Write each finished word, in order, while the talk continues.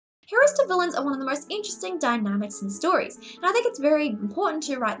Heroes to villains are one of the most interesting dynamics in stories, and I think it's very important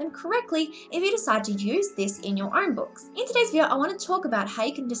to write them correctly if you decide to use this in your own books. In today's video, I want to talk about how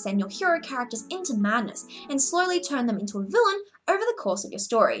you can descend your hero characters into madness and slowly turn them into a villain over the course of your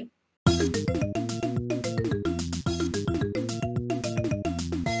story.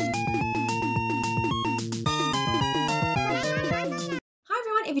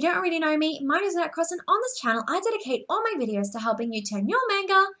 If you don't already know me, my name is Cross, and on this channel I dedicate all my videos to helping you turn your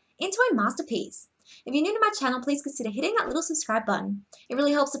manga into a masterpiece. If you're new to my channel, please consider hitting that little subscribe button. It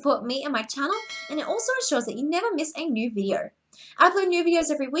really helps support me and my channel, and it also ensures that you never miss a new video. I upload new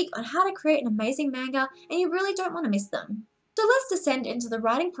videos every week on how to create an amazing manga, and you really don't want to miss them. So let's descend into the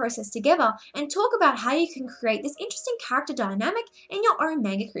writing process together and talk about how you can create this interesting character dynamic in your own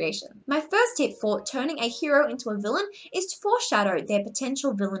manga creation. My first tip for turning a hero into a villain is to foreshadow their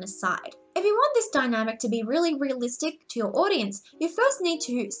potential villainous side. If you want this dynamic to be really realistic to your audience, you first need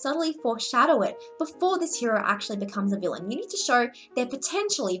to subtly foreshadow it before this hero actually becomes a villain. You need to show their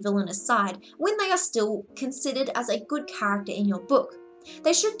potentially villainous side when they are still considered as a good character in your book.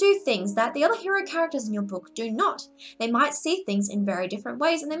 They should do things that the other hero characters in your book do not. They might see things in very different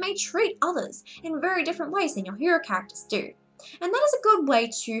ways, and they may treat others in very different ways than your hero characters do. And that is a good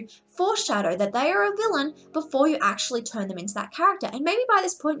way to foreshadow that they are a villain before you actually turn them into that character. And maybe by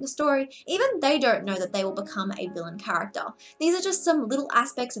this point in the story, even they don't know that they will become a villain character. These are just some little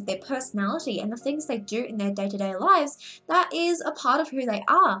aspects of their personality and the things they do in their day-to-day lives that is a part of who they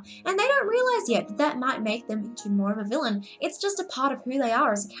are. And they don't realize yet that that might make them into more of a villain. It's just a part of who they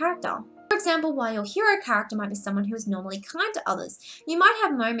are as a character. For example, while your hero character might be someone who is normally kind to others, you might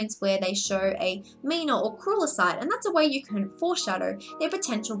have moments where they show a meaner or crueler side, and that's a way you can foreshadow their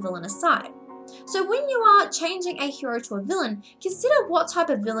potential villainous side. So when you are changing a hero to a villain, consider what type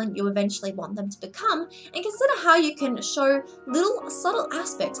of villain you eventually want them to become, and consider how you can show little subtle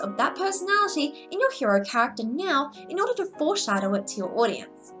aspects of that personality in your hero character now in order to foreshadow it to your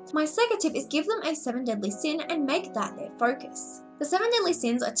audience. My second tip is give them a 7 deadly sin and make that their focus. The 7 deadly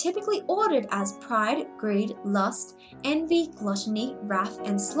sins are typically ordered as pride, greed, lust, envy, gluttony, wrath,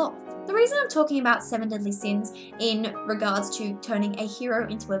 and sloth. The reason I'm talking about 7 deadly sins in regards to turning a hero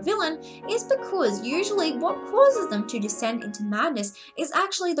into a villain is because usually what causes them to descend into madness is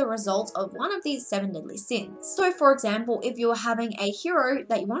actually the result of one of these 7 deadly sins. So for example, if you're having a hero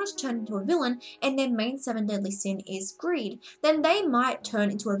that you wanted to turn into a villain and their main 7 deadly sin is greed, then they might turn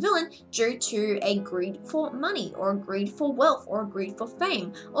into a villain due to a greed for money, or a greed for wealth, or a greed for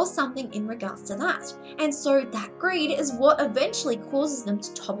fame, or something in regards to that. And so that greed is what eventually causes them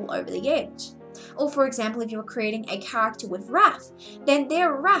to topple over the edge. Or for example, if you're creating a character with wrath, then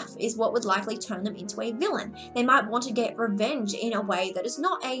their wrath is what would likely turn them into a villain. They might want to get revenge in a way that is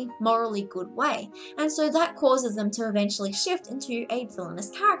not a morally good way, and so that causes them to eventually shift into a villainous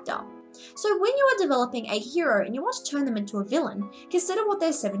character. So when you are developing a hero and you want to turn them into a villain, consider what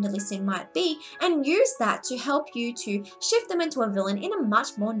their 7 deadly sin might be and use that to help you to shift them into a villain in a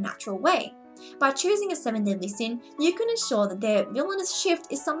much more natural way. By choosing a 7 deadly sin, you can ensure that their villainous shift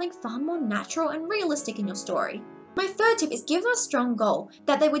is something far more natural and realistic in your story. My third tip is give them a strong goal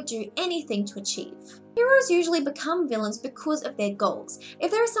that they would do anything to achieve. Heroes usually become villains because of their goals.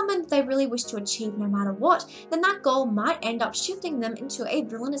 If there is something that they really wish to achieve no matter what, then that goal might end up shifting them into a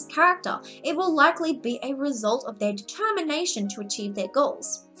villainous character. It will likely be a result of their determination to achieve their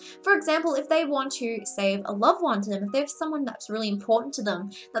goals. For example, if they want to save a loved one to them, if there's someone that's really important to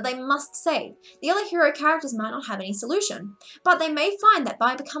them that they must save, the other hero characters might not have any solution. But they may find that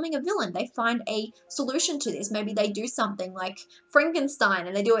by becoming a villain, they find a solution to this. Maybe they do something like Frankenstein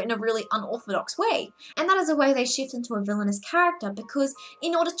and they do it in a really unorthodox way. And that is a way they shift into a villainous character, because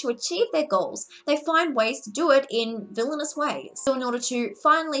in order to achieve their goals, they find ways to do it in villainous ways. So in order to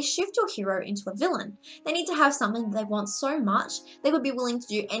finally shift your hero into a villain, they need to have something that they want so much, they would be willing to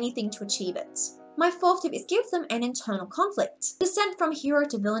do anything to achieve it. My fourth tip is give them an internal conflict. Descent from hero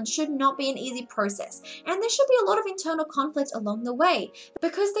to villain should not be an easy process, and there should be a lot of internal conflict along the way,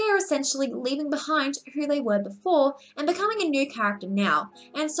 because they are essentially leaving behind who they were before and becoming a new character now.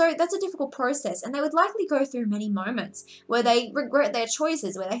 And so that's a difficult process, and they would likely go through many moments where they regret their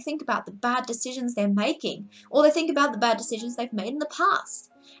choices, where they think about the bad decisions they're making, or they think about the bad decisions they've made in the past.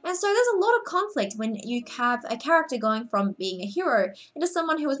 And so there's a lot of conflict when you have a character going from being a hero into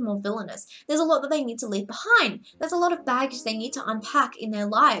someone who is more villainous. There's a lot that they need to leave behind. There's a lot of baggage they need to unpack in their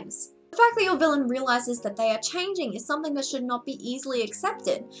lives. The fact that your villain realizes that they are changing is something that should not be easily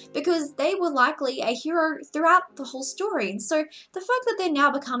accepted, because they were likely a hero throughout the whole story. And so the fact that they're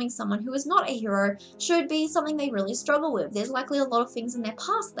now becoming someone who is not a hero should be something they really struggle with. There's likely a lot of things in their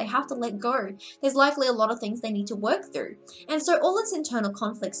past they have to let go. There's likely a lot of things they need to work through. And so all its internal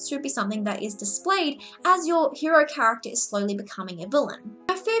conflicts should be something that is displayed as your hero character is slowly becoming a villain.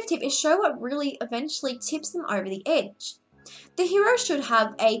 My fifth tip is show what really eventually tips them over the edge. The hero should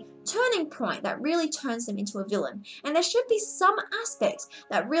have a turning point that really turns them into a villain, and there should be some aspect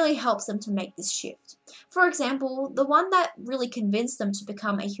that really helps them to make this shift. For example, the one that really convinced them to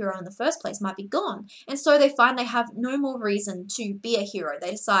become a hero in the first place might be gone, and so they find they have no more reason to be a hero.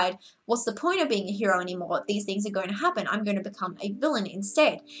 They decide, what's the point of being a hero anymore? These things are going to happen. I'm going to become a villain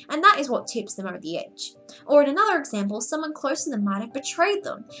instead. And that is what tips them over the edge. Or in another example, someone close to them might have betrayed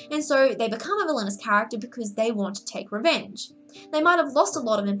them, and so they become a villainous character because they want to take revenge. They might have lost a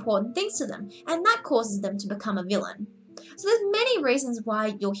lot of important things to them, and that causes them to become a villain. So there's many reasons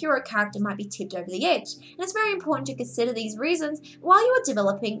why your hero character might be tipped over the edge, and it's very important to consider these reasons while you are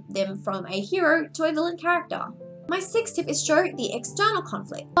developing them from a hero to a villain character. My sixth tip is show the external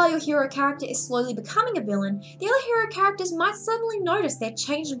conflict. While your hero character is slowly becoming a villain, the other hero characters might suddenly notice their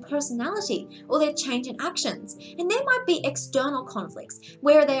change in personality or their change in actions, and there might be external conflicts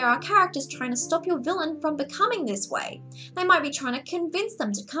where there are characters trying to stop your villain from becoming this way. They might be trying to convince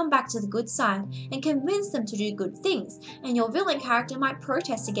them to come back to the good side and convince them to do good things, and your villain character might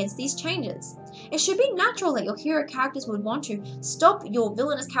protest against these changes. It should be natural that your hero characters would want to stop your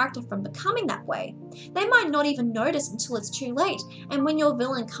villainous character from becoming that way. They might not even notice until it's too late, and when your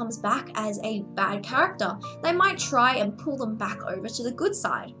villain comes back as a bad character, they might try and pull them back over to the good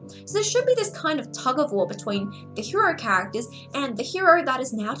side. So there should be this kind of tug of war between the hero characters and the hero that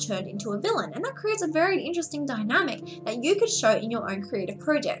is now turned into a villain, and that creates a very interesting dynamic that you could show in your own creative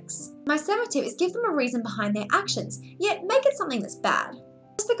projects. My seventh tip is give them a reason behind their actions, yet make it something that's bad.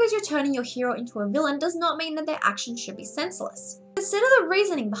 Just because you're turning your hero into a villain does not mean that their actions should be senseless. Consider the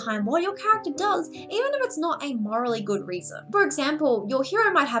reasoning behind what your character does, even if it's not a morally good reason. For example, your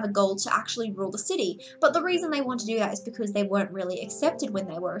hero might have a goal to actually rule the city, but the reason they want to do that is because they weren't really accepted when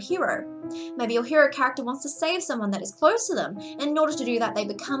they were a hero. Maybe your hero character wants to save someone that is close to them, and in order to do that they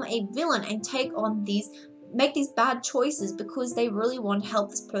become a villain and make these bad choices because they really want to help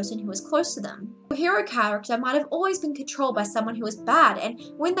this person who is close to them. Your hero character might have always been controlled by someone who is bad, and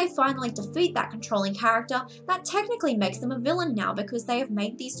when they finally defeat that controlling character, that technically makes them a villain now because they have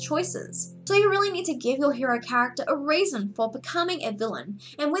made these choices. So you really need to give your hero character a reason for becoming a villain,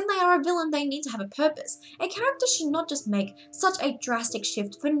 and when they are a villain they need to have a purpose. A character should not just make such a drastic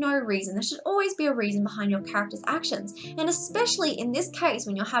shift for no reason. There should always be a reason behind your character's actions, and especially in this case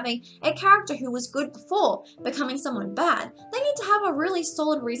when you're having a character who was good before becoming someone bad, they need to have a really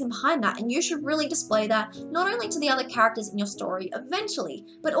solid reason behind that, and you should really display that not only to the other characters in your story eventually,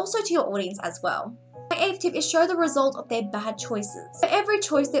 but also to your audience as well. My eighth tip is show the result of their bad choices. For every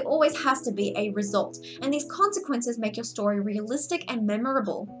choice there always has to be a result, and these consequences make your story realistic and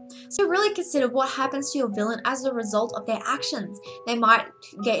memorable. So really consider what happens to your villain as a result of their actions. They might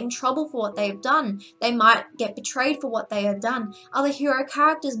get in trouble for what they have done. They might get betrayed for what they have done. Other hero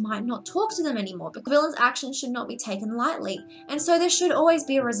characters might not talk to them anymore because the villain's actions should not be taken lightly. And so there should always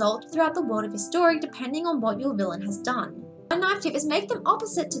be a result throughout the world of your story depending on what your villain has done. My ninth tip is make them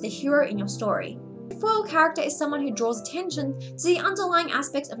opposite to the hero in your story. A foil character is someone who draws attention to the underlying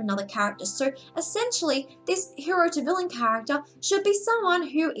aspects of another character. So essentially, this hero to villain character should be someone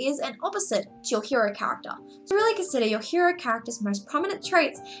who is an opposite to your hero character. So really consider your hero character's most prominent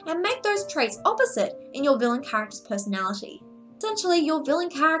traits and make those traits opposite in your villain character's personality. Essentially, your villain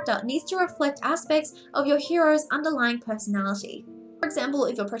character needs to reflect aspects of your hero's underlying personality. For example,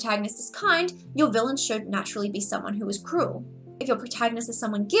 if your protagonist is kind, your villain should naturally be someone who is cruel. If your protagonist is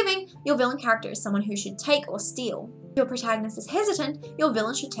someone giving, your villain character is someone who should take or steal. If your protagonist is hesitant, your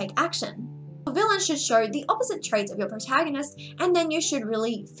villain should take action. Your villain should show the opposite traits of your protagonist, and then you should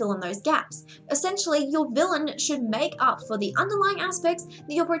really fill in those gaps. Essentially, your villain should make up for the underlying aspects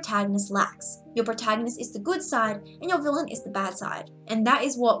that your protagonist lacks. Your protagonist is the good side, and your villain is the bad side. And that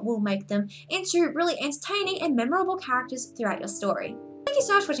is what will make them into really entertaining and memorable characters throughout your story. Thank you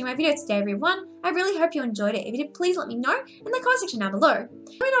so much for watching my video today, everyone. I really hope you enjoyed it. If you did, please let me know in the comment section down below. Let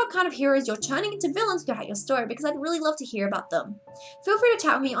me know what kind of heroes you're turning into villains throughout your story, because I'd really love to hear about them. Feel free to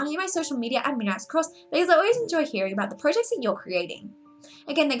tag me on any of my social media at Midnight's Cross, because I always enjoy hearing about the projects that you're creating.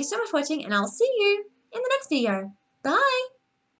 Again, thank you so much for watching, and I'll see you in the next video. Bye!